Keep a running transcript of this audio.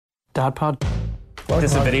Dad Pod.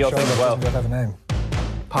 This is a video thing as well. Doesn't have a name.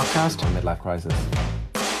 Podcast. Midlife crisis.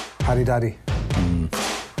 Paddy Daddy.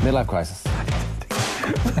 Midlife crisis.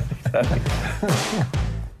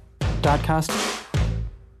 Dadcast.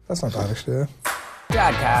 That's not bad, actually, yeah.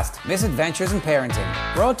 Dadcast, Misadventures in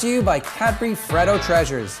Parenting. Brought to you by Cadbury Freddo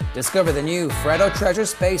Treasures. Discover the new Freddo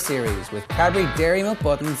Treasures Space Series with Cadbury Dairy Milk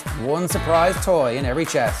Buttons, one surprise toy in every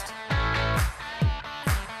chest.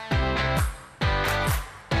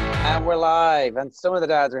 And we're live, and some of the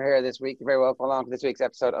dads are here this week. You're very welcome along to this week's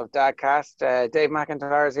episode of Dadcast. Dave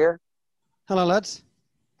McIntyre is here. Hello, lads.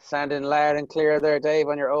 Sounding loud and clear there, Dave,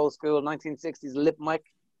 on your old school 1960s lip mic.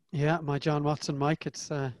 Yeah, my John Watson mic. It's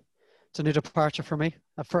a new departure for me.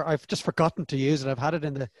 I've just forgotten to use it. I've had it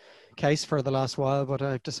in the case for the last while, but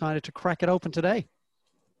I've decided to crack it open today.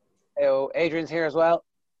 Oh, Adrian's here as well.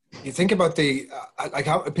 You think about the,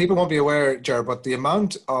 how people won't be aware, Ger, but the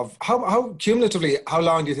amount of, how cumulatively, how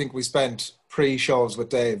long do you think we spent pre-shows with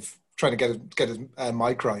Dave trying to get his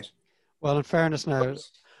mic right? Well, in fairness now,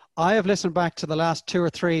 I have listened back to the last 2 or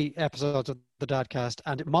 3 episodes of the Dadcast,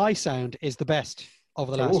 and my sound is the best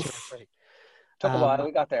over the last 2 or 3. Took a while,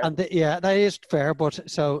 we got there. And yeah, that is fair, but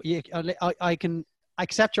so I can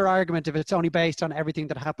accept your argument if it's only based on everything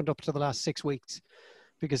that happened up to the last 6 weeks,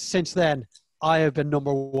 because since then I have been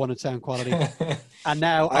number 1 in sound quality, and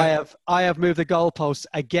now I have moved the goalposts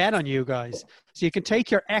again on you guys. So you can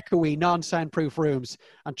take your echoey, non-soundproof rooms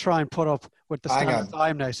and try and put up with the standards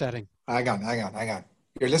I'm now setting. Hang on.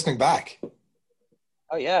 You're listening back.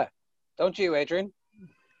 Oh yeah, don't you, Adrian?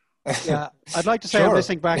 Yeah, I'd like to say I'm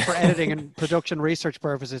listening back for editing and production research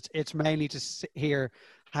purposes. It's mainly to hear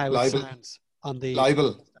how it sounds on the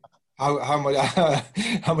libel.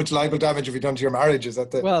 How much libel damage have you done to your marriage? Is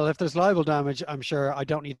that the... Well, if there's libel damage, I'm sure I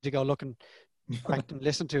don't need to go looking back and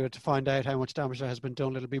listen to it to find out how much damage there has been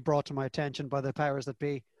done. It'll be brought to my attention by the powers that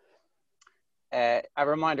be. A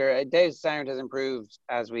reminder, Dave's sound has improved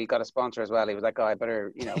as we got a sponsor as well. He was like, oh, I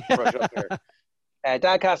better, brush up here.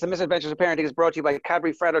 Dadcast, The Misadventures of Parenting is brought to you by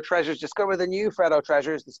Cadbury Freddo Treasures. Discover the new Freddo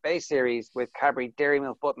Treasures, the Space Series, with Cadbury Dairy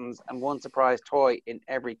Milk Buttons and one surprise toy in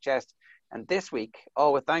every chest. And this week,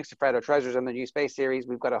 all with thanks to Freddo Treasures and the new Space Series,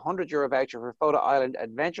 we've got a €100 voucher for Photo Island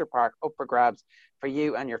Adventure Park up for grabs for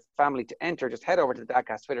you and your family to enter. Just head over to the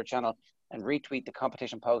Dadcast Twitter channel and retweet the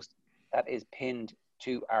competition post that is pinned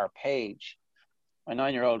to our page. My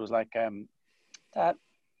 9-year-old was like, Dad,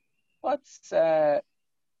 what's Dadcast?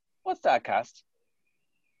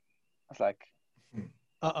 I was like,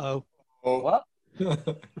 uh-oh. What?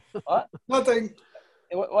 What? Nothing.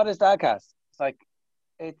 What is Dadcast? It's like,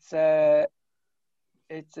 it's a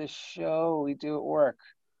show we do at work.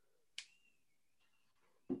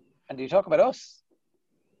 And do you talk about us?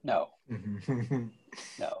 No.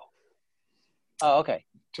 No. Oh, okay.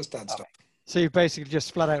 Just dad stuff. So you basically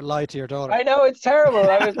just flat out lied to your daughter. I know, it's terrible.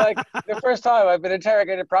 I was like, the first time I've been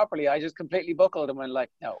interrogated properly, I just completely buckled and went like,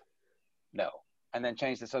 no. And then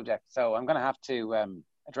changed the subject. So I'm going to have to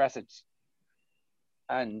address it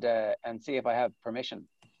and see if I have permission.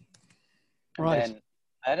 And right. Then,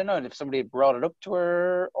 I don't know if somebody had brought it up to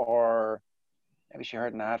her, or maybe she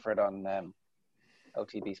heard an ad for it on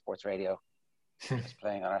OTB Sports Radio. Just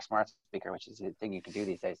playing on our smart speaker, which is a thing you can do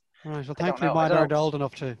these days. Right. Well, thankfully mine aren't old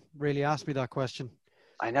enough to really ask me that question.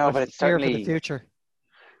 I know, but it's certainly for the future.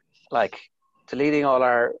 Like deleting all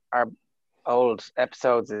our old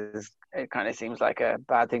episodes it kind of seems like a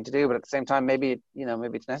bad thing to do, but at the same time, maybe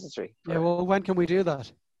it's necessary. Yeah. Well, when can we do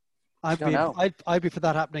that? I'd be for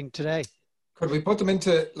that happening today. Could we put them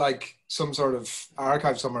into like some sort of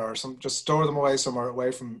archive somewhere, or just store them away somewhere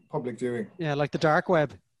away from public viewing? Yeah, like the dark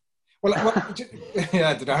web. Well,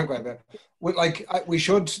 yeah, the dark web. Yeah.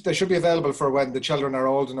 They should be available for when the children are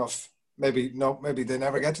old enough. Maybe they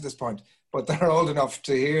never get to this point, but they're old enough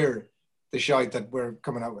to hear the shite that we're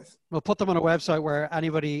coming out with. We'll put them on a website where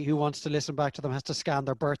anybody who wants to listen back to them has to scan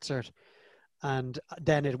their birth cert, and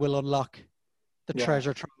then it will unlock the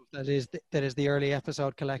treasure trove that is the early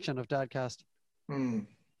episode collection of Dadcast.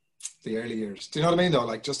 The early years. Do you know what I mean, though?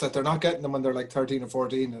 Like, just that they're not getting them when they're like 13 or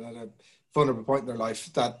 14 and at a vulnerable point in their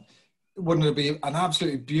life. That wouldn't it be an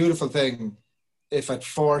absolutely beautiful thing if at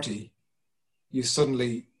 40 you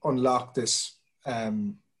suddenly unlock this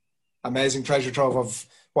amazing treasure trove of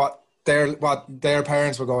what their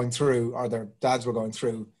parents were going through, or their dads were going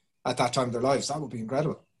through at that time of their lives. That would be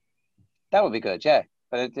incredible. That would be good, yeah.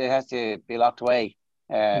 But it has to be locked away.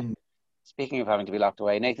 Speaking of having to be locked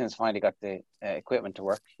away, Nathan's finally got the equipment to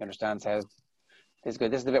work. He understands how this is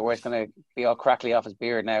good. This is the bit where it's going to be all crackly off his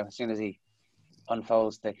beard now as soon as he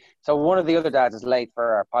unfolds. So one of the other dads is late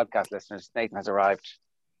for our podcast listeners. Nathan has arrived,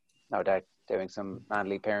 no doubt, doing some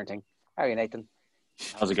manly parenting. How are you, Nathan?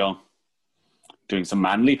 How's it going? Doing some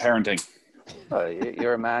manly parenting. Oh,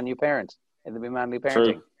 you're a man, you parent. It'll be manly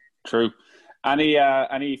parenting. True.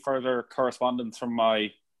 Any further correspondence from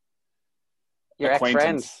my Your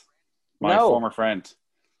acquaintance? ex-friend? My No. former friend?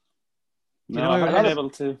 No, know, I haven't been able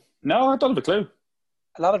to. No, I don't have a clue.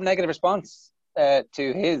 A lot of negative response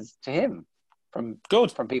to him from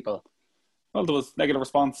people. Well, there was negative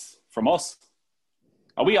response from us.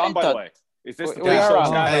 Are we on, by the way? Is this the We are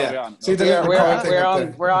on. Are we on? See the Okay. little record thing up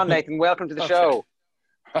there. We're on, Nathan. Welcome to the show.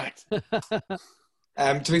 Right.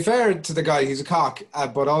 To be fair to the guy, he's a cock,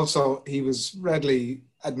 but also he was readily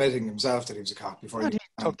admitting himself that he was a cock before And he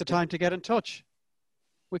took the time to get in touch.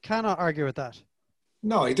 We cannot argue with that.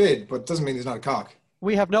 No, he did, but doesn't mean he's not a cock.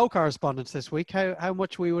 We have no correspondence this week. How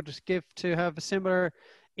much we would give to have a similar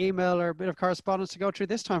email or a bit of correspondence to go through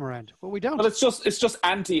this time around? But we don't. Well, it's just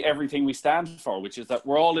anti everything we stand for, which is that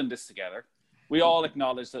we're all in this together. We all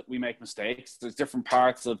acknowledge that we make mistakes. There's different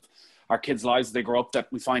parts of our kids' lives as they grow up that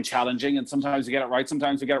we find challenging, and sometimes we get it right,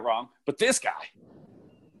 sometimes we get it wrong. But this guy.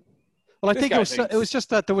 Well, I think it was just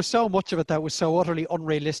that there was so much of it that was so utterly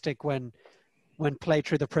unrealistic when played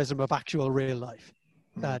through the prism of actual real life.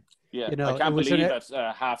 That yeah, you know, I can't believe at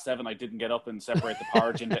 7:30 I didn't get up and separate the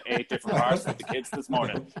porridge into 8 different parts with the kids this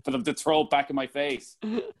morning for them to throw it back in my face.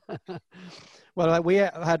 Well, we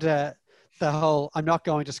had the whole "I'm not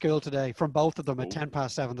going to school today" from both of them at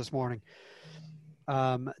 7:10 this morning.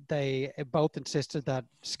 They both insisted that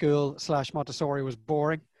school / Montessori was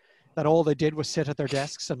boring, that all they did was sit at their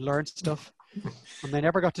desks and learn stuff, and they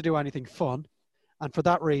never got to do anything fun. And for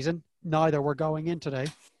that reason, neither were going in today.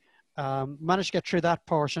 Managed to get through that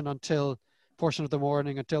portion of the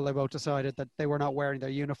morning until they both decided that they were not wearing their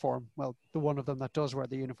uniform. Well, the one of them that does wear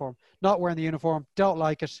the uniform, not wearing the uniform, don't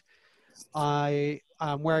like it. I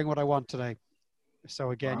am wearing what I want today. So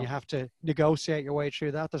again, You have to negotiate your way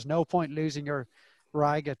through that. There's no point losing your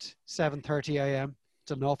rag at 7:30 a.m.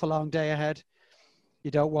 It's an awful long day ahead. You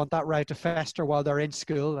don't want that rag to fester while they're in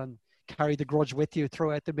school and carry the grudge with you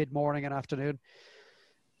throughout the mid-morning and afternoon.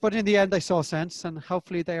 But in the end, they saw sense, and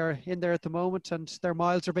hopefully they are in there at the moment, and their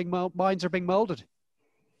minds are being molded.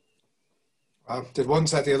 Did one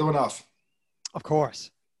set the other one off? Of course,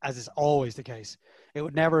 as is always the case. It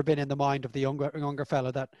would never have been in the mind of the younger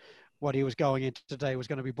fella that what he was going into today was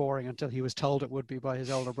going to be boring until he was told it would be by his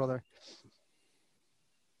older brother.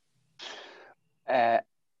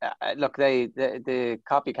 Look, the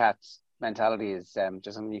copycats mentality is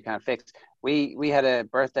just something you can't fix. We had a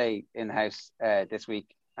birthday in the house this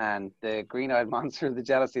week, and the green-eyed monster of the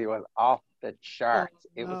jealousy was off the charts.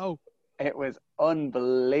 It was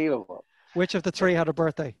unbelievable. Which of the three had a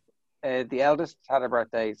birthday? The eldest had a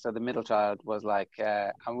birthday, so the middle child was like,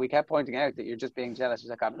 and we kept pointing out that you're just being jealous. He's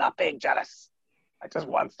like, I'm not being jealous. I just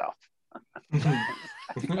want stuff.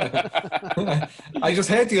 I just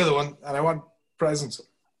hate the other one, and I want presents.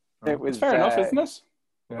 It was fair enough, isn't it?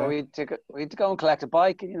 Yeah. Well, we had to go and collect a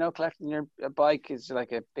bike, and collecting a bike is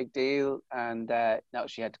like a big deal. And no,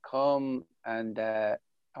 she had to come, and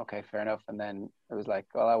okay, fair enough. And then it was like,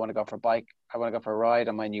 well, I want to go for a bike. I want to go for a ride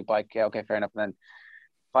on my new bike. Yeah, okay, fair enough. And then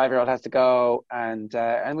 5-year-old has to go, and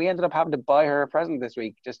we ended up having to buy her a present this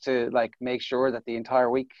week just to like make sure that the entire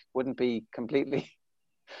week wouldn't be completely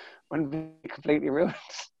ruined.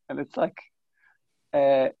 And it's like,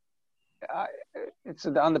 it's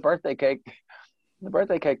on the birthday cake. The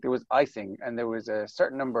birthday cake, there was icing, and there was a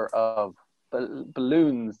certain number of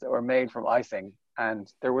balloons that were made from icing, and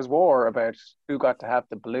there was war about who got to have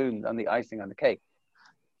the balloons on the icing on the cake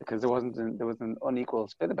because there was an unequal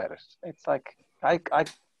split about it. It's like I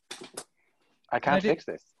can't fix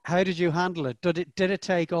this. How did you handle it? Did it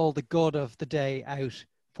take all the good of the day out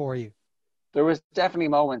for you? There was definitely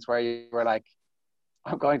moments where you were like,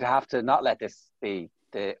 I'm going to have to not let this be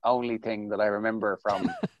the only thing that I remember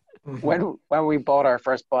from when we bought our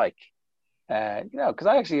first bike. Because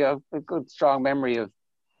I actually have a good, strong memory of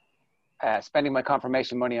spending my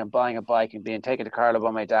confirmation money on buying a bike and being taken to Carlo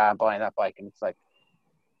by my dad and buying that bike. And it's like,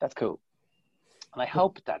 that's cool. And I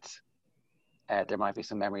hope that there might be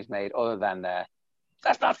some memories made other than,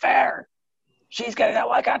 that's not fair. She's getting that.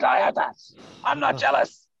 Why can't I have that? I'm not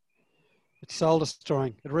jealous. It's soul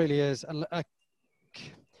destroying. It really is. And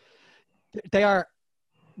they are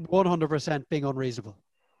 100% being unreasonable.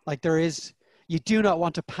 Like you do not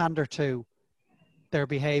want to pander to their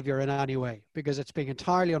behavior in any way because it's being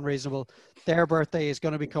entirely unreasonable. Their birthday is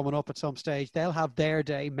going to be coming up at some stage. They'll have their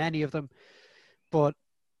day, many of them, but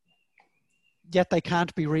yet they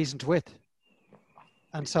can't be reasoned with.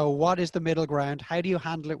 And so what is the middle ground? How do you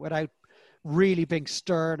handle it without really being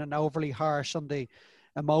stern and overly harsh on the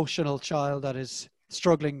emotional child that is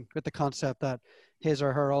struggling with the concept that his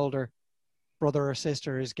or her older brother or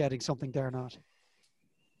sister is getting something they're not.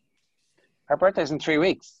 Her birthday's in 3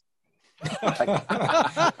 weeks. We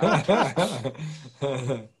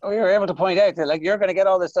were able to point out that, like, you're going to get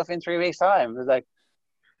all this stuff in 3 weeks' time. It was like,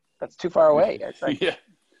 that's too far away. It's like, yeah.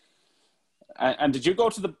 And did you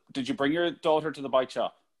bring your daughter to the bike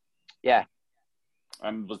shop? Yeah.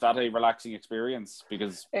 And was that a relaxing experience?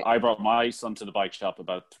 Because I brought my son to the bike shop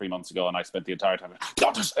about 3 months ago, and I spent the entire time.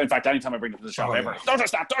 In fact, anytime I bring him to the shop ever, don't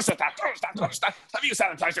touch that, don't touch that, don't touch that, don't touch that. Have you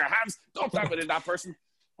sanitized your hands? Don't stand within that person.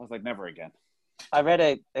 I was like, never again. I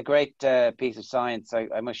read a great piece of science.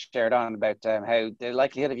 I must share it on about how the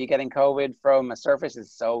likelihood of you getting COVID from a surface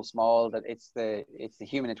is so small that it's the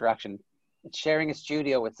human interaction. It's sharing a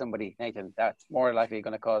studio with somebody, Nathan. That's more likely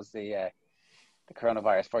going to cause the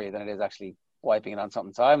coronavirus for you than it is actually wiping it on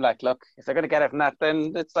something. So I'm like, look, if they're going to get it from that,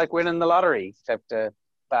 then it's like winning the lottery, except a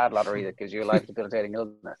bad lottery that gives you a life debilitating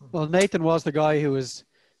illness. Well, Nathan was the guy who was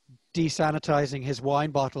desanitizing his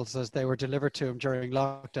wine bottles as they were delivered to him during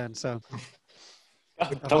lockdown. So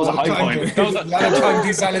that was a high point. That was a lot of time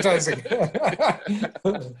desanitizing.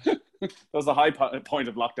 That was a high point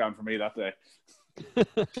of lockdown for me that day.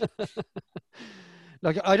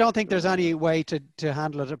 Look, I don't think there's any way to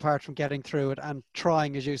handle it apart from getting through it and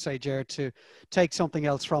trying, as you say, Jared, to take something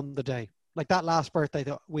else from the day. Like that last birthday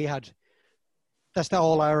that we had, that's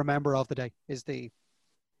all I remember of the day is the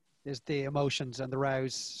emotions and the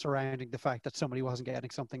rows surrounding the fact that somebody wasn't getting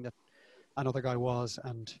something that another guy was.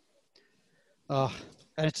 And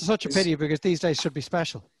it's such a pity because these days should be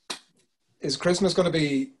special. Is Christmas going to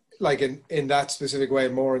be, like, in that specific way,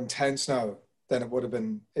 more intense now than it would have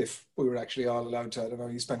been if we were actually all allowed to? I don't know,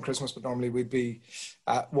 you spend Christmas, but normally we'd be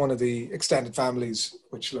at one of the extended families,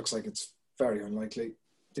 which looks like it's very unlikely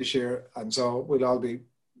this year. And so we'll all be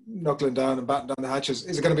knuckling down and batting down the hatches.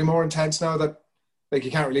 Is it going to be more intense now that, like,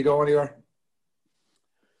 you can't really go anywhere?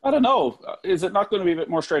 I don't know. Is it not going to be a bit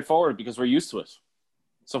more straightforward because we're used to it?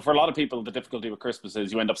 So for a lot of people, the difficulty with Christmas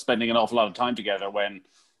is you end up spending an awful lot of time together when,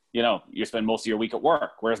 you know, you spend most of your week at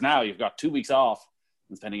work. Whereas now you've got 2 weeks off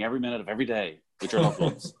and spending every minute of every day with your loved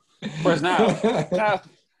ones. Whereas now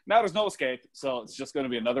there's no escape. So it's just going to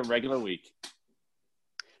be another regular week.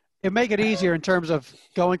 It'd make it easier in terms of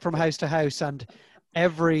going from house to house, and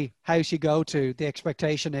every house you go to, the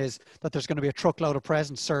expectation is that there's going to be a truckload of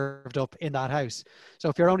presents served up in that house. So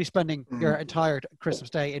if you're only spending your entire Christmas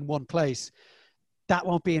day in one place, that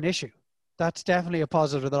won't be an issue. That's definitely a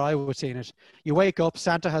positive that I would see in it. You wake up,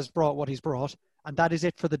 Santa has brought what he's brought, and that is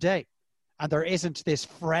it for the day. And there isn't this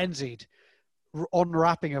frenzied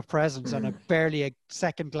unwrapping of presents and barely a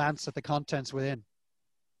second glance at the contents within.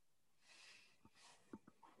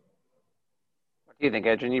 What do you think,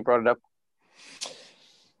 Adrian? You brought it up.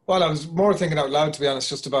 Well, I was more thinking out loud, to be honest,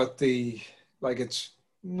 just about it's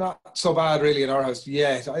not so bad really in our house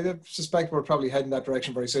yet. I suspect we're probably heading that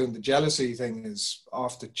direction very soon. The jealousy thing is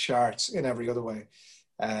off the charts in every other way.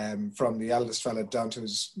 From the eldest fella down to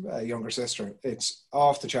his younger sister, it's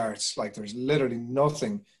off the charts. Like, there's literally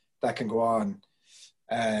nothing that can go on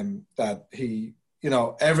that he, you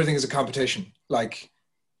know, everything is a competition. Like,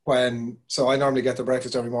 so I normally get the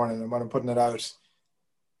breakfast every morning, and when I'm putting it out,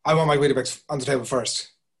 I want my Weetabix on the table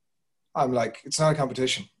first. I'm like, it's not a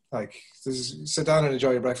competition. Like, sit down and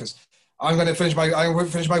enjoy your breakfast. I'm going to finish my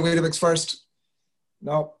Weetabix first.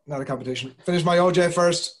 No, not a competition. Finish my OJ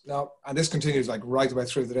first. No. And this continues like right the way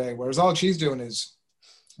through the day. Whereas all she's doing is,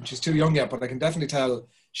 she's too young yet, but I can definitely tell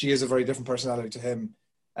she is a very different personality to him.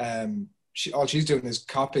 All she's doing is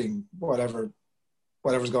copying whatever's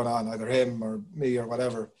going on, either him or me or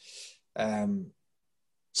whatever.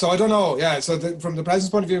 So I don't know. Yeah. So from the presence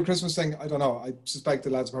point of view, Christmas thing, I don't know. I suspect the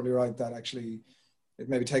lads are probably right that actually it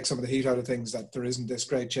maybe takes some of the heat out of things, that there isn't this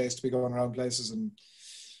great chase to be going around places. And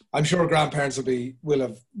I'm sure grandparents will be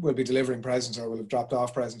delivering presents or will have dropped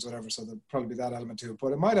off presents, whatever. So there'll probably be that element too.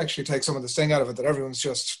 But it might actually take some of the sting out of it, that everyone's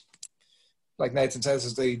just, like Nathan says,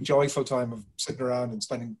 is the joyful time of sitting around and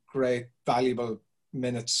spending great, valuable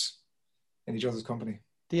minutes in each other's company.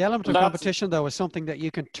 The element of competition, though, is something that you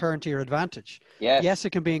can turn to your advantage. Yes. Yes,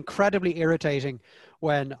 it can be incredibly irritating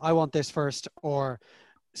when I want this first, or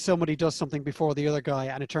somebody does something before the other guy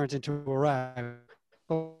and it turns into a row.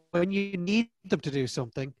 But when you need them to do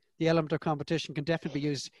something, the element of competition can definitely be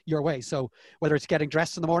used your way. So whether it's getting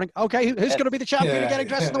dressed in the morning, okay, who's going to be the champion of getting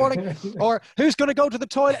dressed in the morning? Or who's going to go to the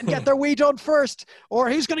toilet and get their wee done first? Or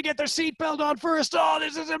who's going to get their seatbelt on first? Oh,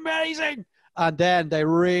 this is amazing. And then they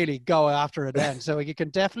really go after it then. So you can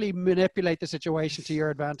definitely manipulate the situation to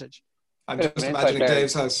your advantage. I'm just An imagining inside player.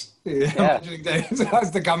 Dave's house. Imagining Dave's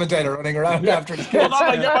as the commentator running around after his Hold kids. on,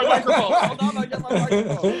 I get my microphone. Hold on, I get my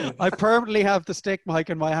microphone. I permanently have the stick mic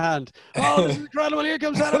in my hand. Oh, this is incredible. Here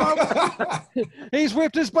comes Adam Owen. He's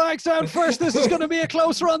whipped his bags down first. This is going to be a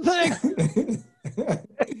close run thing.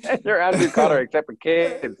 You're Andrew Cotter, except for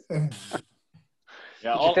kids.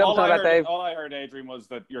 Yeah, Did you tell them that, Dave? all I heard, Adrian, was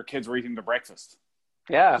that your kids were eating their breakfast.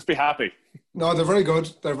 Yeah. Just be happy. No, they're very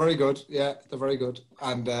good. They're very good. Yeah, they're very good.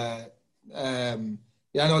 And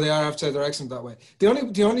yeah, no, they are. I have to say they're excellent that way.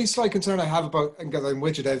 The only slight concern I have about, and because I'm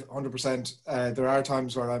with you, Dave, 100%. There are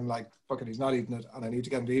times where I'm like, fucking, he's not eating it, and I need to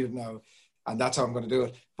get him to eat it now, and that's how I'm going to do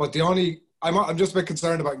it. But I'm just a bit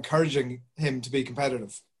concerned about encouraging him to be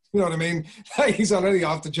competitive. You know what I mean? Like, he's already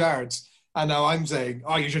off the charts. And now I'm saying,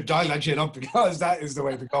 oh, you should dial that shit up because that is the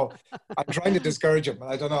way to go. I'm trying to discourage him.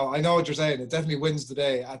 I don't know. I know what you're saying. It definitely wins the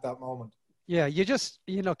day at that moment. Yeah, you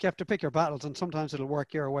have to pick your battles, and sometimes it'll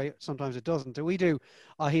work your way, sometimes it doesn't. We do,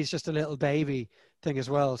 he's just a little baby thing as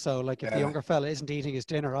well. So, like, if the younger fella isn't eating his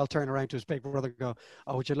dinner, I'll turn around to his big brother and go,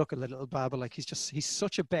 oh, would you look at the little babble? Like, he's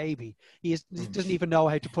such a baby. He doesn't even know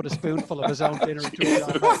how to put a spoonful of his own dinner into his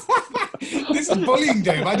own mouth. This is bullying,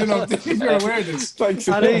 Dave. I don't know if you're aware of this.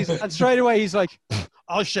 And straight away he's like,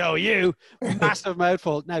 I'll show you. Massive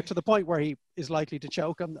mouthful. Now, to the point where he is likely to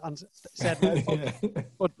choke on said mouthful.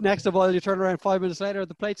 But next of all, you turn around 5 minutes later,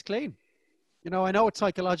 the plate's clean. I know it's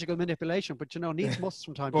psychological manipulation, but needs must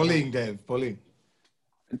from time to time. Bullying, Dave. Bullying.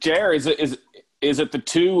 Jer, is it the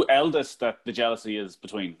two eldest that the jealousy is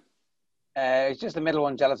between? It's just the middle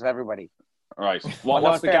one jealous of everybody. Right.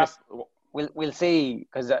 What's the gap? We'll see,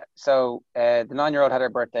 because the 9-year-old had her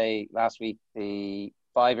birthday last week. The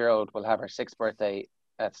 5-year-old will have her 6th birthday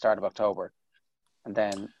at the start of October, and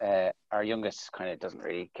then our youngest kind of doesn't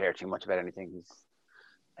really care too much about anything. He's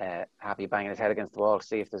happy banging his head against the wall to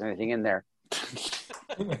see if there's anything in there.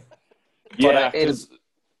 Yeah,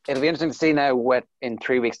 it'll be interesting to see now in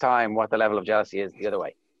 3 weeks' time what the level of jealousy is the other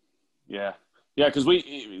way. Yeah, because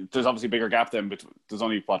there's obviously a bigger gap then. But there's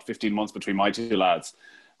only 15 months between my two lads.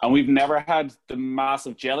 And we've never had the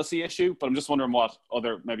massive jealousy issue, but I'm just wondering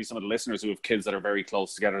maybe some of the listeners who have kids that are very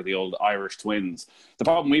close together, the old Irish twins. The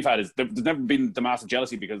problem we've had is there's never been the massive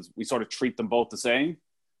jealousy because we sort of treat them both the same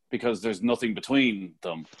because there's nothing between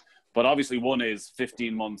them. But obviously one is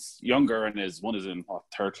 15 months younger and one is in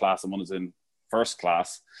 3rd class and one is in 1st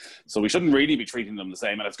class. So we shouldn't really be treating them the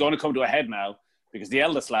same. And it's going to come to a head now because the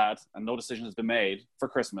eldest lad, and no decision has been made for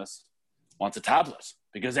Christmas, wants a tablet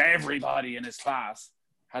because everybody in his class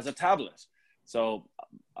has a tablet. So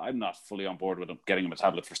I'm not fully on board with getting him a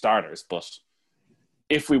tablet for starters, but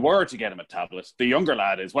if we were to get him a tablet, the younger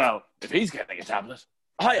lad is, well, if he's getting a tablet,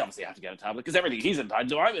 I obviously have to get a tablet because everything he's entitled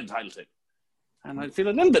to, I'm entitled to. And I feel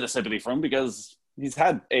a little bit of sympathy for him because he's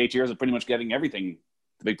had 8 years of pretty much getting everything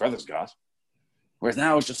the big brother's got. Whereas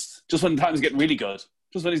now it's just when time's getting really good,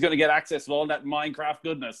 just when he's going to get access to all that Minecraft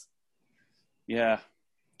goodness. Yeah.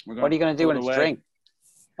 What are you going to do when it's drink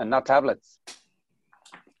and not tablets?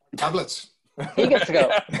 Tablets. He gets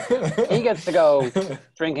to go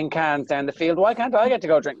drinking cans down the field. Why can't I get to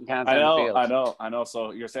go drinking cans down the field? I know.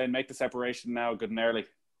 So you're saying make the separation now good and early.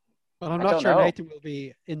 Well, I'm not sure Nathan will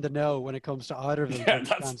be in the know when it comes to either of them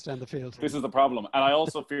drinking cans down the field. This is the problem. And I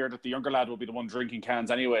also fear that the younger lad will be the one drinking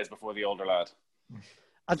cans anyways before the older lad.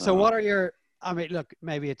 And so what are your, look,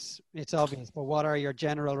 maybe it's obvious, but what are your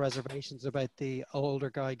general reservations about the older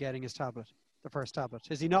guy getting his tablet? The first tablet.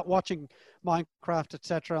 Is he not watching Minecraft,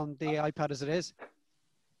 etc., on the iPad as it is?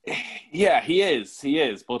 Yeah, he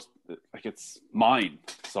is. But like, it's mine,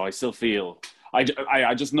 so I still feel.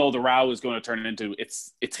 I just know the row is going to turn into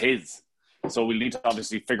it's his. So we'll need to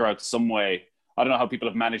obviously figure out some way. I don't know how people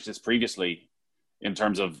have managed this previously, in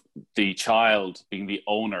terms of the child being the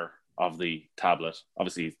owner of the tablet.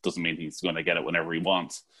 Obviously, it doesn't mean he's going to get it whenever he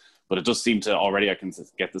wants. But it does seem to already, I can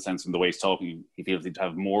get the sense from the way he's talking, he feels he'd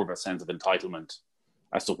have more of a sense of entitlement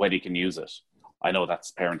as to when he can use it. I know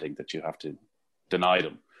that's parenting, that you have to deny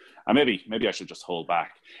them. And maybe I should just hold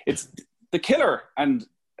back. It's the killer, and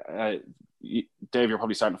Dave, you're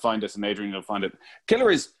probably starting to find this, and Adrian, you'll find it. Killer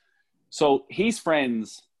is, so his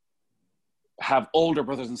friends have older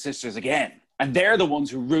brothers and sisters again, and they're the ones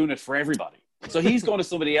who ruin it for everybody. So he's going to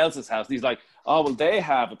somebody else's house and he's like, oh, well, they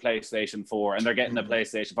have a PlayStation 4 and they're getting a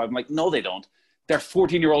PlayStation 5. I'm like, no, they don't. Their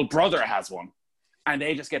 14-year-old brother has one and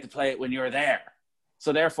they just get to play it when you're there.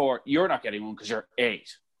 So therefore, you're not getting one because you're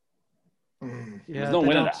 8. Yeah, there's no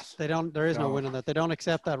win in that. There is no win in that. They don't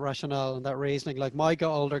accept that rationale and that reasoning. Like my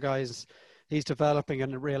older guys, he's developing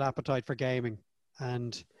a real appetite for gaming.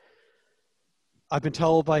 And I've been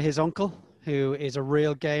told by his uncle, who is a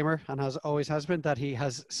real gamer and always has been, that he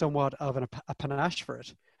has somewhat of a panache for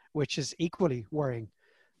it. which is equally worrying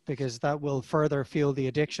because that will further fuel the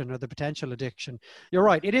addiction or the potential addiction. You're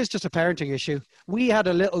right. It is just a parenting issue. We had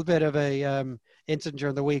a little bit of a incident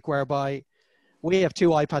during the week whereby we have 2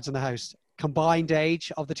 iPads in the house. Combined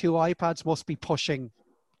age of the 2 iPads must be pushing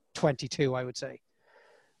 22, I would say.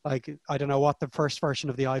 Like, I don't know what the first version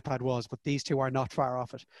of the iPad was, but these 2 are not far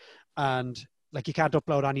off it. And like, you can't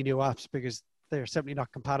upload any new apps because they're simply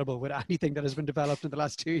not compatible with anything that has been developed in the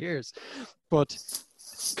last 2 years. But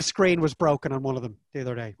the screen was broken on one of them the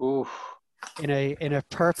other day. Oof. In a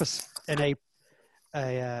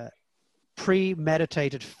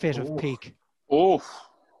premeditated fit of pique. Oh.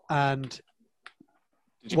 And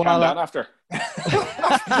did you calm down after?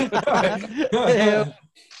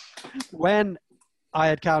 When I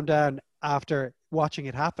had calmed down after watching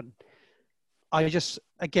it happen, I just,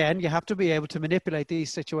 again, you have to be able to manipulate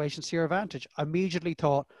these situations to your advantage. I immediately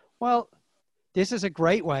thought, well, this is a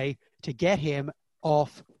great way to get him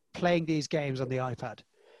off playing these games on the iPad.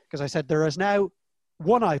 Because I said, there is now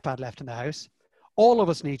 1 iPad left in the house. All of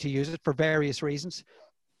us need to use it for various reasons.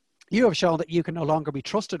 You have shown that you can no longer be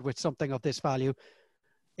trusted with something of this value,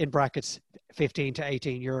 in brackets 15 to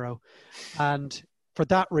 18 euro. And for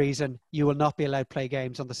that reason, you will not be allowed to play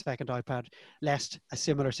games on the second iPad, lest a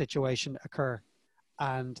similar situation occur.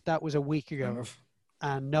 And that was a week ago.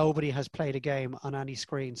 And nobody has played a game on any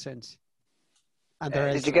screen since. And there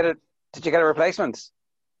is... Did you get a replacement?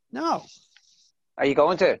 No. Are you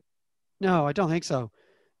going to? No, I don't think so.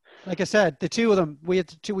 Like I said, the 2 of them, we've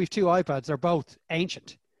 2 iPads. They're both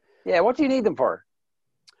ancient. Yeah, what do you need them for?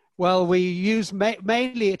 Well, we use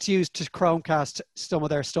mainly it's used to Chromecast some of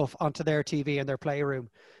their stuff onto their TV in their playroom,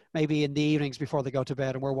 maybe in the evenings before they go to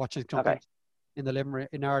bed, and we're watching something in the living room,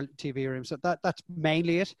 in our TV room. So that's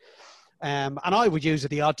mainly it. And I would use it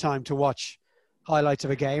the odd time to watch highlights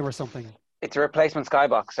of a game or something. It's a replacement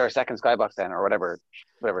Skybox or a second Skybox then, or whatever.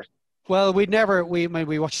 Well, we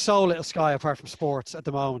watch so little Sky apart from sports at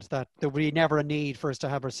the moment that there would be never a need for us to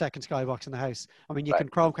have a second Skybox in the house. I mean, you can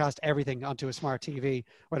Chromecast everything onto a smart TV,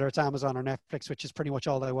 whether it's Amazon or Netflix, which is pretty much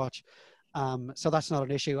all I watch. So that's not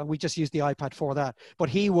an issue. And we just use the iPad for that. But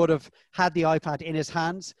he would have had the iPad in his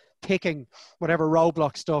hands, picking whatever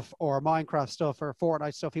Roblox stuff or Minecraft stuff or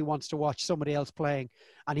Fortnite stuff he wants to watch somebody else playing,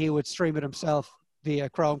 and he would stream it himself via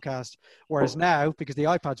Chromecast. Whereas now, because the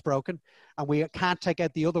iPad's broken and we can't take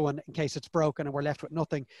out the other one in case it's broken and we're left with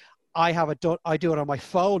nothing, I do it on my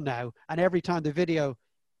phone now, and every time the video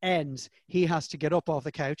ends, he has to get up off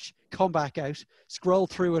the couch, come back out, scroll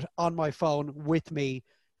through it on my phone with me,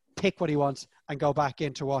 pick what he wants and go back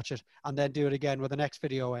in to watch it, and then do it again when the next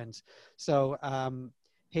video ends. So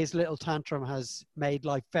his little tantrum has made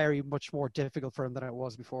life very much more difficult for him than it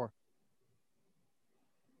was before.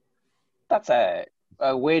 That's a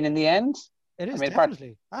win in the end. It is,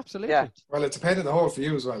 definitely. Absolutely. Yeah. Well, it's a pain in the hole for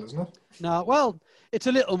you as well, isn't it? No, well, it's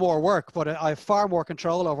a little more work, but I have far more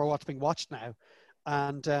control over what's being watched now.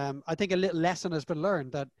 And I think a little lesson has been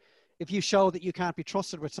learned that if you show that you can't be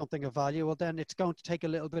trusted with something of value, well, then it's going to take a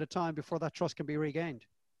little bit of time before that trust can be regained.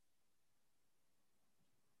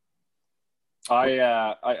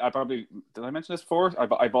 I probably, did I mention this before?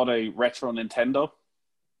 I bought a retro Nintendo.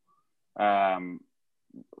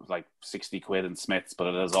 Like 60 quid in Smith's, but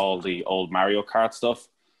it has all the old Mario Kart stuff.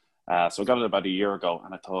 So I got it about a year ago,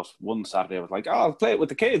 and I thought one Saturday I was like, I'll play it with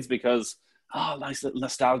the kids because, nice little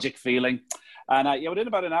nostalgic feeling. And within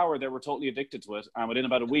about an hour, they were totally addicted to it. And within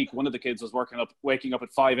about a week, one of the kids was waking up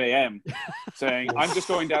at 5 a.m. saying, I'm just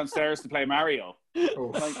going downstairs to play Mario.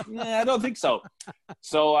 Like, I don't think so.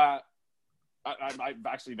 So I've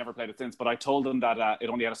actually never played it since, but I told them that it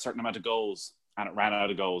only had a certain amount of goals, and it ran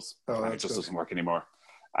out of goals. And it just doesn't work anymore.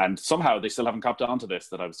 And somehow they still haven't copped on to this,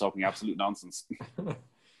 that I was talking absolute nonsense.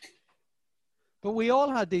 But we all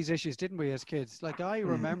had these issues, didn't we, as kids? Like, I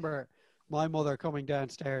remember my mother coming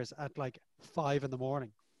downstairs at like 5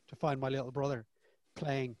 a.m. to find my little brother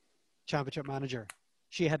playing Championship Manager.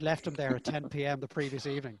 She had left him there at 10 p.m. the previous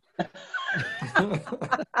evening.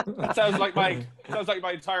 That sounds like my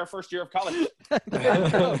entire first year of college.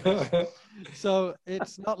 So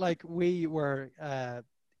it's not like we were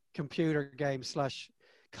computer games /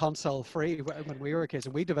 console free when we were kids,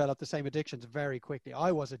 and we developed the same addictions very quickly.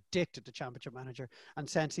 I was addicted to Championship Manager and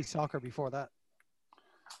Sensi Soccer before that.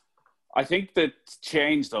 I think that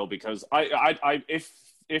changed though, because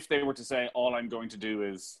if they were to say all I'm going to do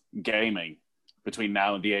is gaming between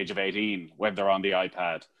now and the age of 18 when they're on the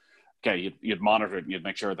iPad, okay, you'd monitor it and you'd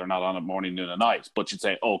make sure they're not on it morning, noon, and night. But you'd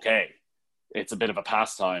say, okay, it's a bit of a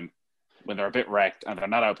pastime when they're a bit wrecked and they're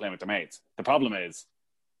not out playing with their mates. The problem is,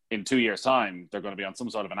 in 2 years' time, they're going to be on some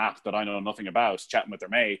sort of an app that I know nothing about, chatting with their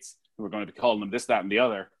mates, who are going to be calling them this, that, and the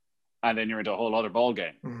other, and then you're into a whole other ball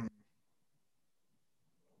game.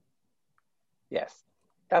 Yes.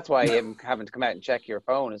 That's why having to come out and check your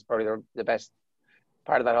phone is probably the best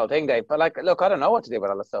part of that whole thing, Dave. But like, look, I don't know what to do with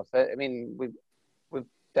all this stuff. I mean, we've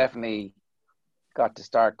definitely got to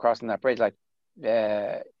start crossing that bridge. Like,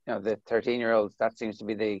 the 13-year-olds, that seems to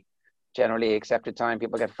be the generally accepted time.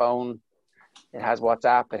 People get phone. It has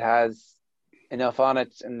WhatsApp. It has enough on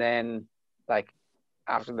it. And then, like,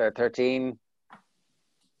 after they're 13,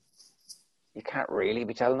 you can't really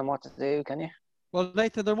be telling them what to do, can you? Well,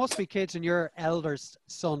 Nathan, there must be kids in your eldest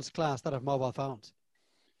son's class that have mobile phones.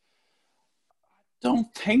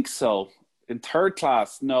 Don't think so. In third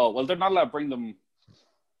class, no. Well, they're not allowed to bring them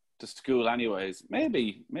to school anyways.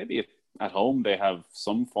 Maybe at home they have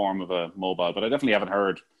some form of a mobile, but I definitely haven't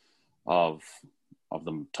heard of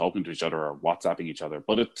them talking to each other or WhatsApping each other.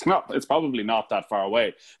 But it's probably not that far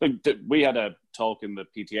away. Like, we had a talk in the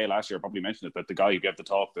PTA last year, I probably mentioned it, but the guy who gave the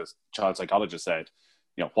talk, the child psychologist, said,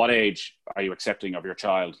 what age are you accepting of your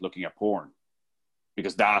child looking at porn?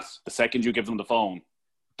 Because the second you give them the phone,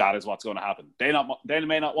 that is what's going to happen. They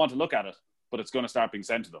may not want to look at it, but it's going to start being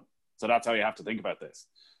sent to them. So that's how you have to think about this.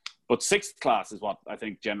 But sixth class is what I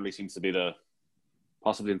think generally seems to be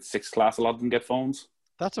possibly in sixth class, a lot of them get phones.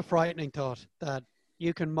 That's a frightening thought, that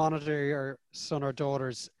you can monitor your son or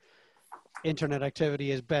daughter's internet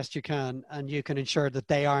activity as best you can, and you can ensure that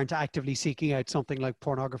they aren't actively seeking out something like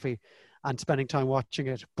pornography and spending time watching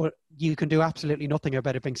it, but you can do absolutely nothing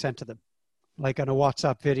about it being sent to them, like on a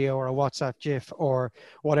WhatsApp video or a WhatsApp GIF or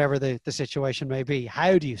whatever the situation may be.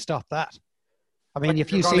 How do you stop that? I mean,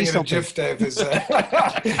 if you see something, GIF, Dave, it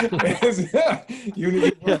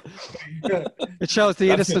shows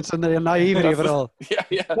the innocence and the naivety of it all.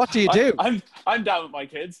 Yeah. What do you do? I'm down with my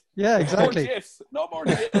kids. Yeah, exactly. No more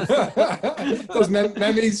GIFs. Those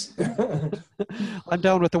memes. I'm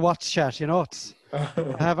down with the WhatsApp chat.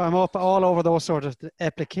 I'm up all over those sort of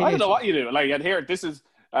applications. I don't know what you do. Like, and here, this is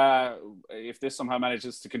if this somehow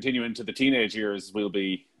manages to continue into the teenage years, we'll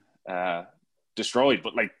be destroyed.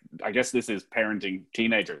 But like, I guess this is parenting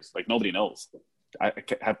teenagers. Like, nobody knows.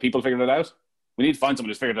 Have people figured it out? We need to find someone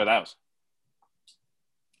who's figured it out.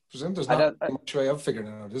 I presume there's not much way of figuring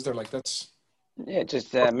it out, is there? Like, that's... Yeah,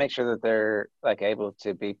 just make sure that they're like able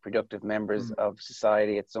to be productive members of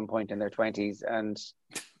society at some point in their 20s, and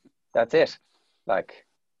that's it. Like,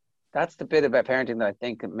 that's the bit about parenting that I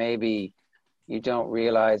think that maybe you don't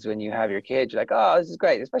realize when you have your kids. You're like, oh, this is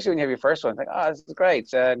great, especially when you have your first one. It's like, oh, this is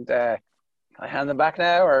great, and can I hand them back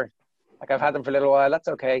now? Or like, I've had them for a little while. That's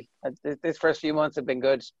okay. This first few months have been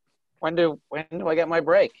good. When do I get my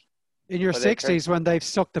break? In your 60s, when they've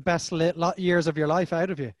sucked the best years of your life out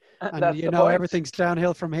of you, and everything's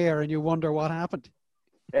downhill from here, and you wonder what happened.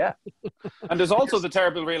 Yeah. And there's also the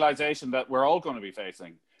terrible realization that we're all going to be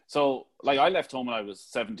facing. So, like, I left home when I was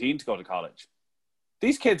 17 to go to college.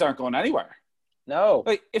 These kids aren't going anywhere. No.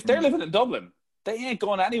 Like, if they're living in Dublin, they ain't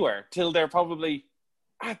going anywhere till they're probably,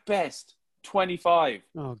 at best, 25.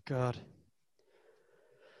 Oh, God.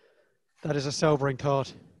 That is a sobering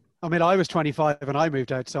thought. I mean, I was 25 and I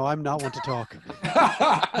moved out, so I'm not one to talk.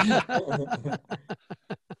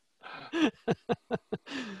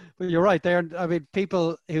 But you're right.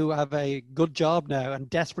 People who have a good job now and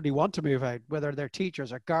desperately want to move out, whether they're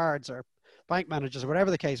teachers or guards or bank managers or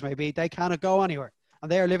whatever the case may be, they cannot go anywhere.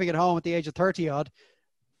 And they are living at home at the age of 30 odd,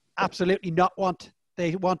 absolutely not what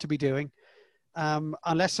they want to be doing.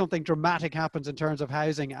 Unless something dramatic happens in terms of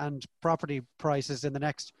housing and property prices in the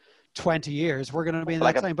next 20 years, we're going to be in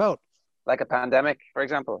that same boat. Like a pandemic, for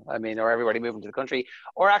example. I mean, or everybody moving to the country.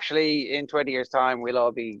 Or actually, in 20 years' time, we'll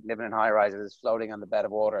all be living in high-rises, floating on the bed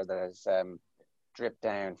of water that has dripped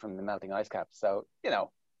down from the melting ice caps. So,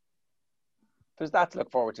 there's that to look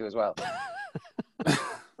forward to as well.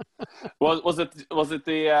 Well, was it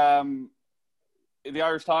the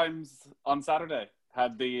Irish Times on Saturday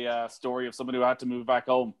had the story of someone who had to move back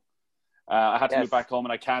home? I had to move back home,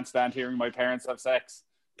 and I can't stand hearing my parents have sex.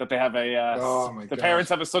 That they have the parents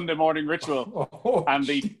have a Sunday morning ritual, and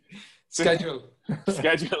the schedule. They have a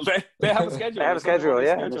schedule. They have a schedule,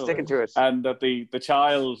 yeah, and they're sticking to it. And that the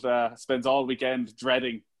child spends all weekend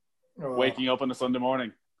dreading waking up on a Sunday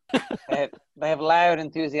morning. They have loud,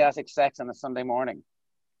 enthusiastic sex on a Sunday morning.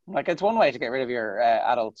 Like, it's one way to get rid of your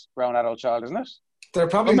grown adult child, isn't it? They're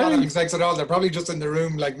probably not having sex at all. They're probably just in the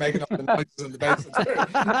room, like, making up the noises in the basement.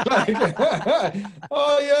 Like,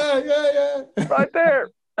 oh, yeah. Right there.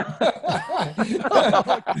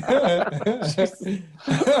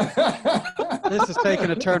 This is taking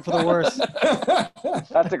a turn for the worse.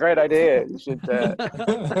 That's a great idea. You should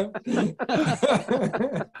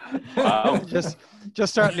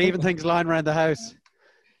just start leaving things lying around the house.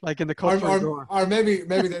 like in the cutlery drawer. Or maybe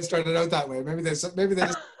they started out that way. Maybe they just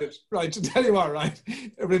right. To tell you what, right?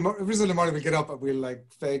 Every Sunday morning we get up and we'll like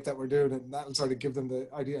fake that we're doing it, and that'll sort of give them the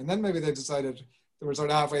idea. And then maybe they decided they were sort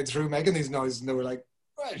of halfway through making these noises, and they were like,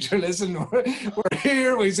 "Right, sure, listen, we're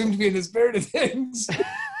here. We seem to be in the spirit of things.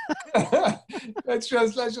 let's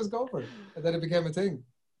just go for it." And then it became a thing.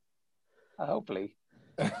 Hopefully.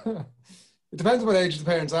 It depends what age the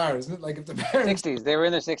parents are, isn't it? Like if the parents 60s, they were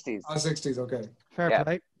in their 60s. Oh, 60s, okay.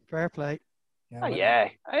 Fair play. Yeah, Oh, yeah.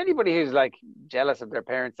 Anybody who's like jealous of their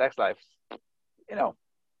parents' sex life, you know.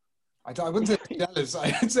 I wouldn't say it's jealous.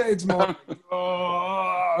 I'd say it's more.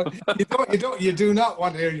 You do not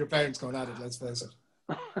want to hear your parents going at it. Let's face it.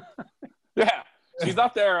 Yeah, she's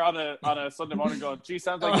not there on a Sunday morning going, "Gee,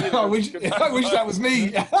 sounds like you." I wish that was me.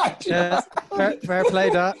 Yeah, fair play,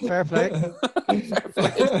 Dad. Fair play.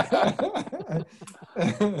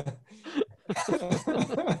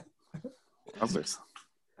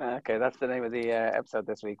 Okay, that's the name of the episode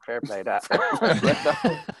this week. Fair play, that.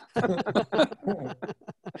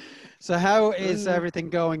 So how is everything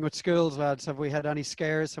going with schools, lads? Have we had any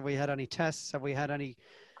scares? Have we had any tests? Have we had any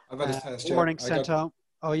I've had a test, warnings sent home?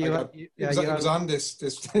 Oh, it was on this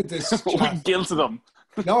We chat. guilted them.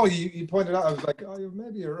 No, you pointed out. I was like, oh,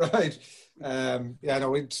 maybe you're right. We had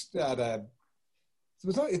a.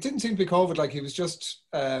 It didn't seem to be COVID. Like he was just,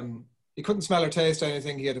 he couldn't smell or taste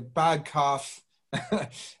anything. He had a bad cough.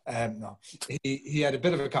 No, he had a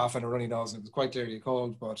bit of a cough and a runny nose, and it was quite clearly a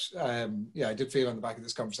cold. But I did feel on the back of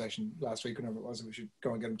this conversation last week, whenever it was, that we should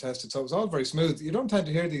go and get him tested. So it was all very smooth. You don't tend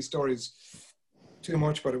to hear these stories too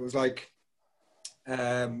much, but it was like,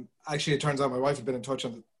 actually, it turns out my wife had been in touch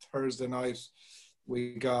on the Thursday night.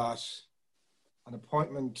 We got an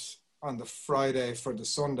appointment on the Friday for the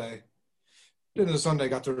Sunday. Then the Sunday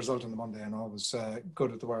got the result on the Monday, and all was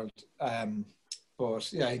good with the world.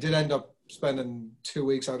 But yeah, he did end up spending 2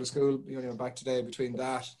 weeks out of school. He only went back today between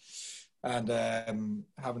that and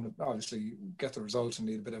having to obviously get the result, and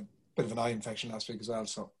need a bit of an eye infection last week as well.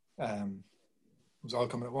 So it was all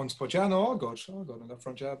coming at once. But yeah, no, all good on that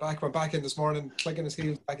front. Yeah, went back in this morning, clicking his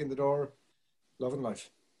heels back in the door, loving life.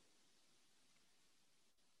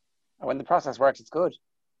 When the process works, it's good.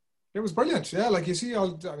 It was brilliant. Yeah, like you see,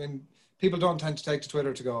 people don't tend to take to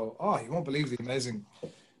Twitter to go, "Oh, you won't believe the amazing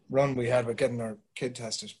run we had with getting our kid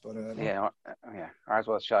tested." But ours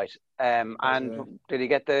was shite. And did he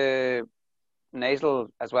get the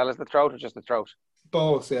nasal as well as the throat, or just the throat?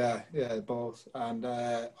 Both, yeah, both. And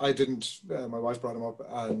I didn't. My wife brought him up,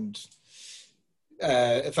 and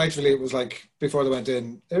effectively it was like before they went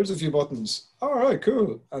in, here's a few buttons. All right,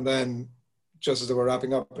 cool. And then just as they were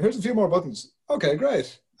wrapping up, here's a few more buttons. Okay,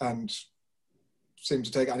 great. And seemed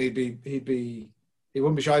to take, and he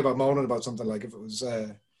wouldn't be shy about moaning about something like if it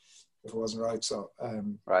wasn't right. So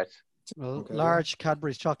right. Well, okay, large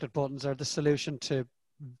Cadbury's chocolate buttons are the solution to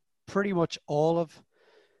pretty much all of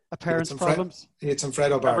a parent's problems. He had some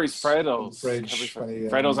Freddo bars. Every Freddos.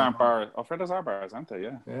 Freddos aren't bars. Oh, Freddos are bars, aren't they?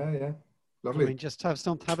 Yeah. Yeah. Lovely. I mean, just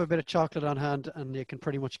have a bit of chocolate on hand, and you can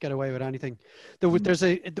pretty much get away with anything.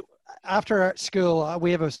 After school, we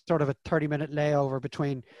have a sort of a 30-minute layover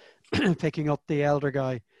between picking up the elder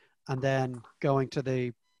guy and then going to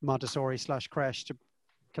the Montessori/creche to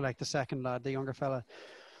collect the second lad, the younger fella.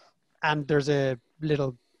 And there's a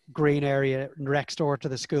little green area next door to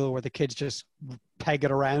the school where the kids just peg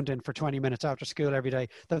it around in for 20 minutes after school every day,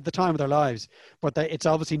 the time of their lives. But it's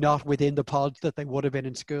obviously not within the pods that they would have been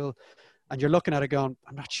in school. And you're looking at it going,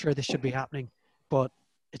 I'm not sure this should be happening, but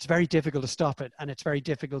it's very difficult to stop it. And it's very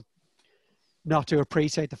difficult not to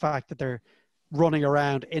appreciate the fact that they're running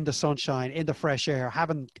around in the sunshine, in the fresh air,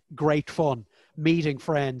 having great fun, meeting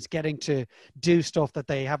friends, getting to do stuff that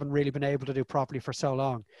they haven't really been able to do properly for so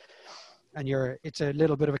long. And it's a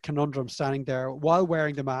little bit of a conundrum standing there while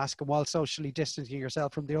wearing the mask and while socially distancing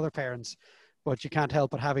yourself from the other parents, but you can't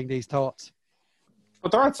help but having these thoughts.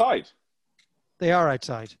 But they're outside. They are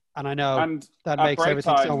outside. And I know and that makes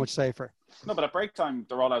everything so much safer. No, but at break time,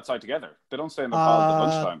 they're all outside together. They don't stay in the pods at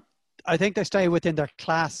lunchtime. I think they stay within their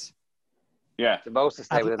class. Yeah. They're supposed to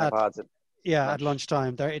stay within the pods. At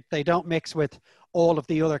lunchtime. They don't mix with all of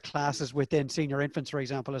the other classes within senior infants, for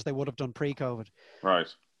example, as they would have done pre-COVID.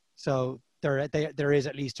 Right. So there is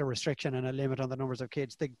at least a restriction and a limit on the numbers of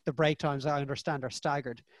kids. The break times, I understand, are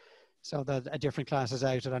staggered, so that a different class is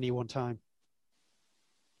out at any one time.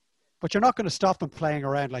 But you're not going to stop them playing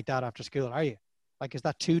around like that after school, are you? Like, is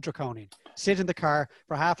that too draconian? Sit in the car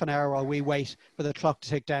for half an hour while we wait for the clock to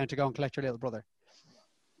tick down to go and collect your little brother.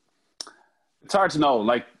 It's hard to know.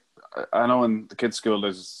 Like, I know in the kids' school,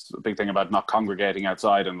 there's a big thing about not congregating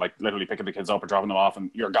outside and like literally picking the kids up or dropping them off and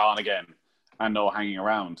you're gone again and no hanging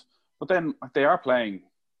around. But then they are playing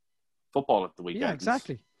football at the weekend. Yeah,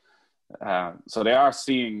 exactly. So they are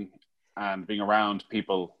seeing and being around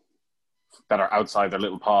people that are outside their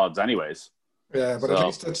little pods anyways. Yeah, but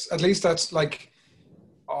at least that's like,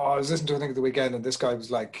 I was listening to a thing at the weekend and this guy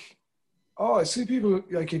was like, I see people,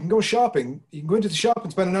 like, you can go shopping, you can go into the shop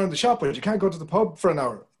and spend an hour in the shop, but you can't go to the pub for an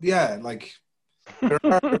hour. Yeah, like, you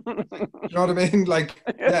know what I mean? Like,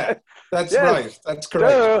 yeah, that's right. That's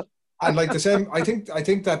correct. Yeah. And like the same, I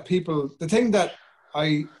think that people, the thing that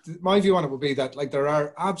my view on it would be that, like, there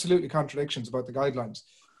are absolutely contradictions about the guidelines,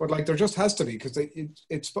 but like there just has to be, because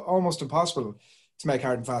it's almost impossible to make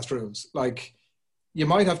hard and fast rules. Like, you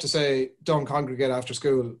might have to say don't congregate after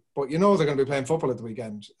school, but they're going to be playing football at the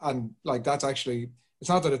weekend, and like that's actually, it's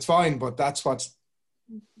not that it's fine, but that's what's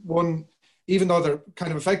one. Even though they're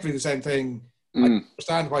kind of effectively the same thing, I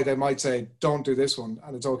understand why they might say don't do this one,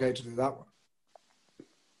 and it's okay to do that one.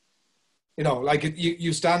 Like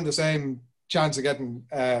you stand the same chance of getting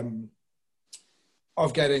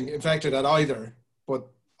infected at either, but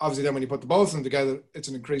obviously then when you put the both of them together, it's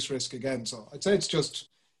an increased risk again. So I'd say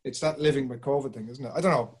it's that living with COVID thing, isn't it? I don't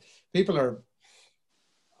know. People are,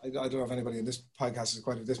 I don't know if anybody in this podcast is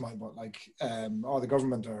quite of this mind, but like, the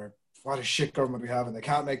government are, what a shit government we have, and they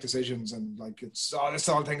can't make decisions, and like this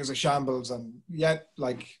whole thing is a shambles, and yet,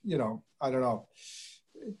 like, I don't know.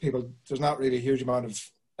 People, there's not really a huge amount of,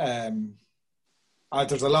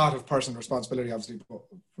 there's a lot of personal responsibility, obviously, but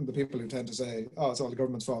from the people who tend to say, it's all the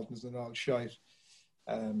government's fault and it's all shite.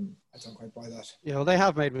 I don't quite buy that. They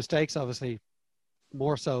have made mistakes, obviously,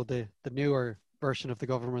 more so the newer version of the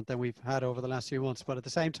government than we've had over the last few months. But at the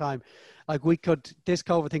same time, like, this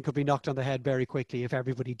COVID thing could be knocked on the head very quickly if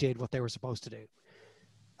everybody did what they were supposed to do.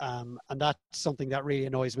 And that's something that really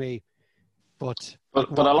annoys me. But a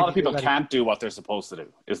lot of people can't do what they're supposed to do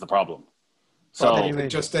is the problem. So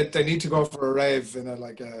they need to go for a rave in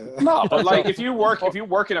no, but like if you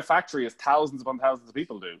work in a factory, as thousands upon thousands of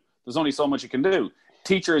people do, there's only so much you can do.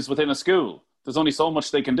 Teachers within a school, there's only so much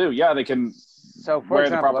they can do. Yeah, they can wear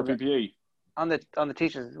the proper PPE. On the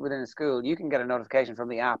teachers within a school, you can get a notification from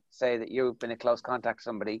the app say that you've been in close contact with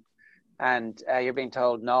somebody, and you're being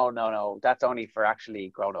told no, that's only for actually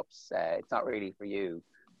grown-ups. It's not really for you.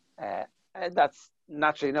 That's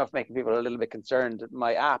naturally enough making people a little bit concerned.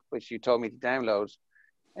 My app, which you told me to download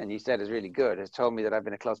and you said is really good, has told me that I've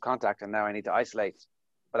been in close contact and now I need to isolate.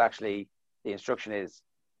 But actually the instruction is,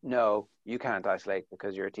 no, you can't isolate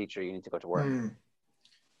because you're a teacher, you need to go to work.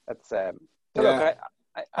 That's look,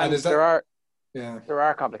 there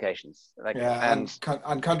are complications,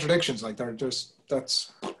 and contradictions. Like they're just,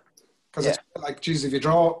 that's because it's like, geez, if you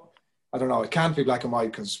draw, I don't know, it can't be black and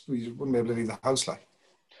white because we wouldn't be able to leave the house. Like,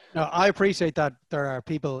 no, I appreciate that there are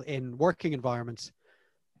people in working environments,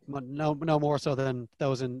 no more so than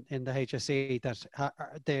those in the HSE, that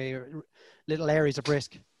the little areas of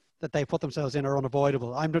risk that they put themselves in are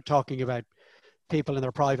unavoidable. I'm not talking about people in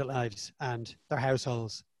their private lives and their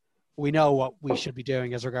households. We know what we should be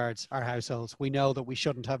doing as regards our households. We know that we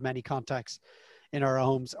shouldn't have many contacts in our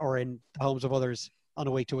homes or in the homes of others on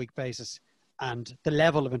a week-to-week basis. And the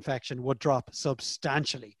level of infection would drop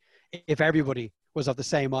substantially if everybody was of the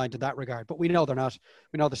same mind in that regard. But we know they're not.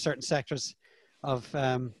 We know there's certain sectors of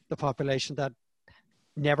the population that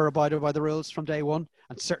never abided by the rules from day one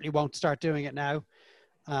and certainly won't start doing it now.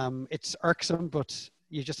 It's irksome, but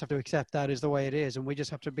you just have to accept that is the way it is. And we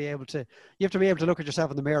just have to be able to, you have to be able to look at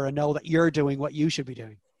yourself in the mirror and know that you're doing what you should be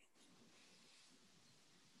doing.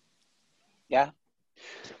 Yeah.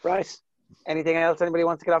 Right. Anything else anybody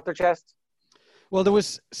wants to get off their chest? Well, there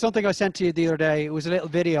was something I sent to you the other day. It was a little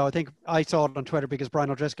video. I think I saw it on Twitter because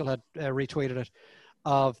Brian O'Driscoll had retweeted it,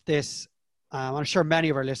 of this. I'm sure many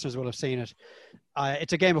of our listeners will have seen it.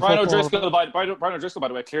 It's a game of football. Brian O'Driscoll, by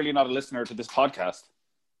the way, clearly not a listener to this podcast.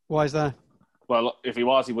 Why is that? Well, if he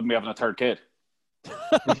was, he wouldn't be having a third kid.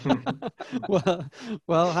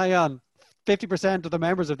 well, hang on. 50% of the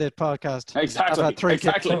members of this podcast exactly. have had 3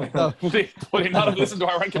 exactly. kids. So. Would he not have listened to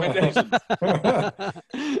our recommendations?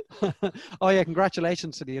 Oh yeah,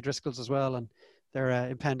 congratulations to the O'Driscolls as well and their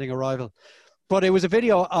impending arrival. But it was a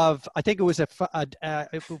video of, I think it was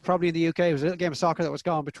probably in the UK, it was a little game of soccer that was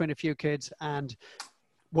going between a few kids, and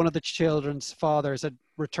one of the children's fathers had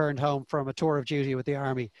returned home from a tour of duty with the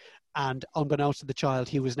army, and unbeknownst to the child,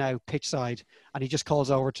 he was now pitch side, and he just calls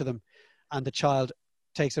over to them, and the child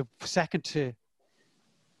takes a second to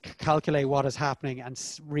calculate what is happening and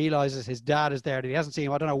realizes his dad is there, that he hasn't seen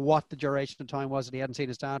him. I don't know what the duration of time was that he hadn't seen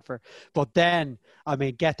his dad for. But then, I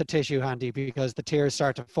mean, get the tissue handy, because the tears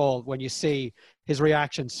start to fall when you see his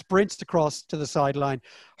reaction. Sprints across to the sideline,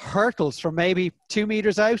 hurtles from maybe 2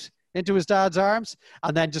 meters out into his dad's arms,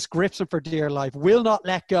 and then just grips him for dear life, will not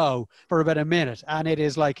let go for about a minute. And it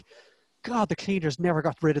is like, God, the cleaners never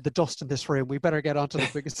got rid of the dust in this room. We better get onto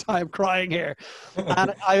this because I'm crying here.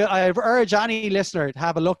 And I urge any listener to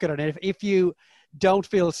have a look at it. And if you don't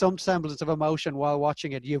feel some semblance of emotion while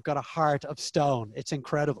watching it, you've got a heart of stone. It's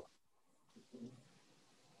incredible.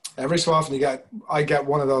 Every so often I get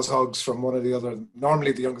one of those hugs from one of the other,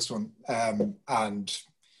 normally the youngest one. And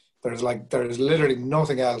there's literally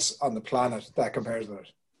nothing else on the planet that compares with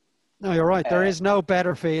it. No, you're right. There is no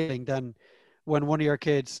better feeling than when one of your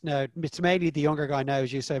kids, now it's mainly the younger guy now,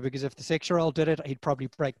 as you say, because if the 6-year-old did it, he'd probably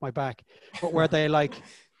break my back. But where they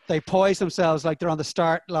poise themselves like they're on the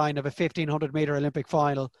start line of a 1500 meter Olympic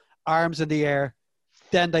final, arms in the air,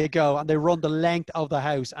 then they go and they run the length of the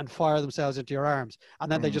house and fire themselves into your arms.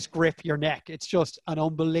 And then they just grip your neck. It's just an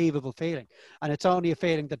unbelievable feeling. And it's only a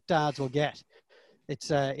feeling that dads will get.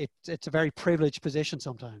 It's a very privileged position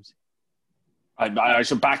sometimes. I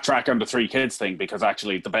should backtrack on the 3 kids thing, because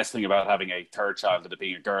actually the best thing about having a third child and it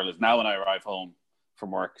being a girl is now when I arrive home from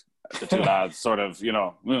work, the 2 lads sort of,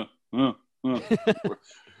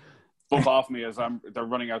 bump off me as they're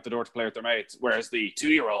running out the door to play with their mates. Whereas the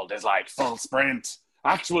 2-year-old is like full sprint,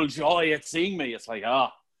 actual joy at seeing me. It's like,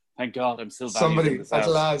 thank God I'm still somebody at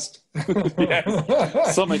last.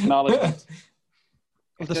 Yes. Some acknowledgement.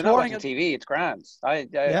 If they're not watching TV, it's grand. I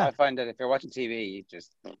find that if you're watching TV, you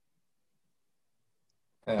just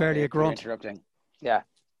barely a grunt. Interrupting. Yeah.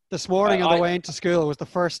 This morning on the way into school was the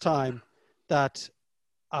first time that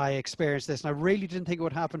I experienced this, and I really didn't think it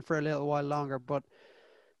would happen for a little while longer. But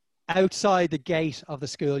outside the gate of the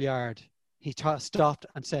schoolyard, he stopped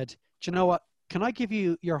and said, "Do you know what? Can I give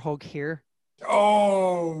you your hug here?"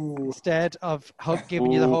 Oh! Instead of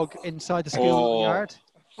giving you the hug inside the schoolyard.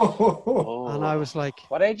 And I was like,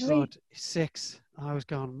 "What age is he?" 6. I was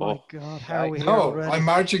going, my God, how are we here No, already? I'm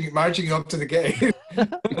marching up to the gate.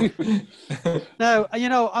 Now,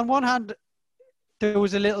 on one hand, there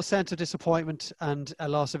was a little sense of disappointment and a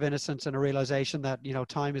loss of innocence and a realization that,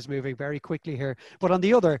 time is moving very quickly here. But on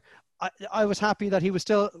the other, I was happy that he was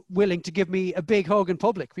still willing to give me a big hug in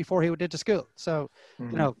public before he did to school. So,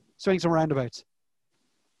 swings and roundabouts.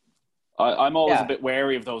 I'm always a bit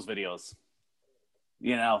wary of those videos.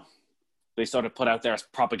 They sort of put out there as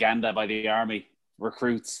propaganda by the army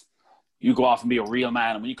recruits. You go off and be a real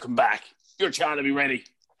man, and when you come back, your child will be ready.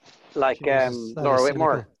 Like Laura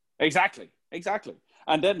Whitmore. Exactly.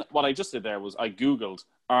 And then what I just did there was I Googled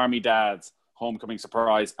Army Dads Homecoming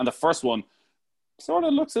Surprise, and the first one sort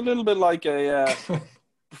of looks a little bit like a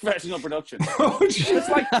professional production. It's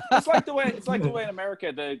like the way in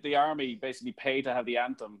America the army basically pay to have the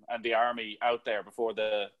anthem and the army out there before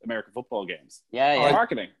the American football games. Yeah.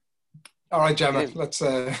 Marketing. All right, Gemma, let's...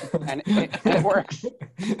 And it works.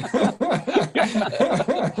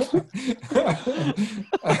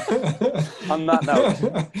 On that note.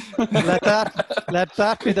 Let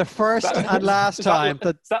that be the first and last time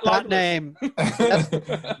that name...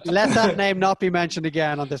 let that name not be mentioned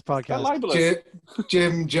again on this podcast.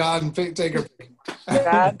 Jim, John, take your pick.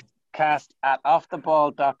 Dadcast at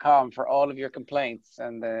offtheball.com for all of your complaints.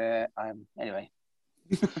 And anyway.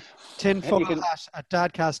 Tinfoil hat at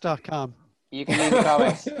dadcast.com. You can leave the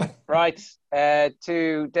comments. Right.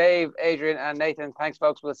 To Dave, Adrian, and Nathan, thanks,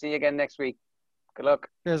 folks. We'll see you again next week. Good luck.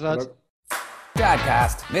 Cheers, lads.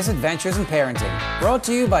 Dadcast, Misadventures in Parenting. Brought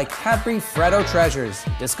to you by Cadbury Freddo Treasures.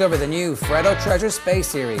 Discover the new Freddo Treasures Space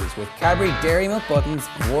Series with Cadbury Dairy Milk Buttons,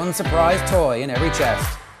 one surprise toy in every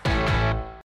chest.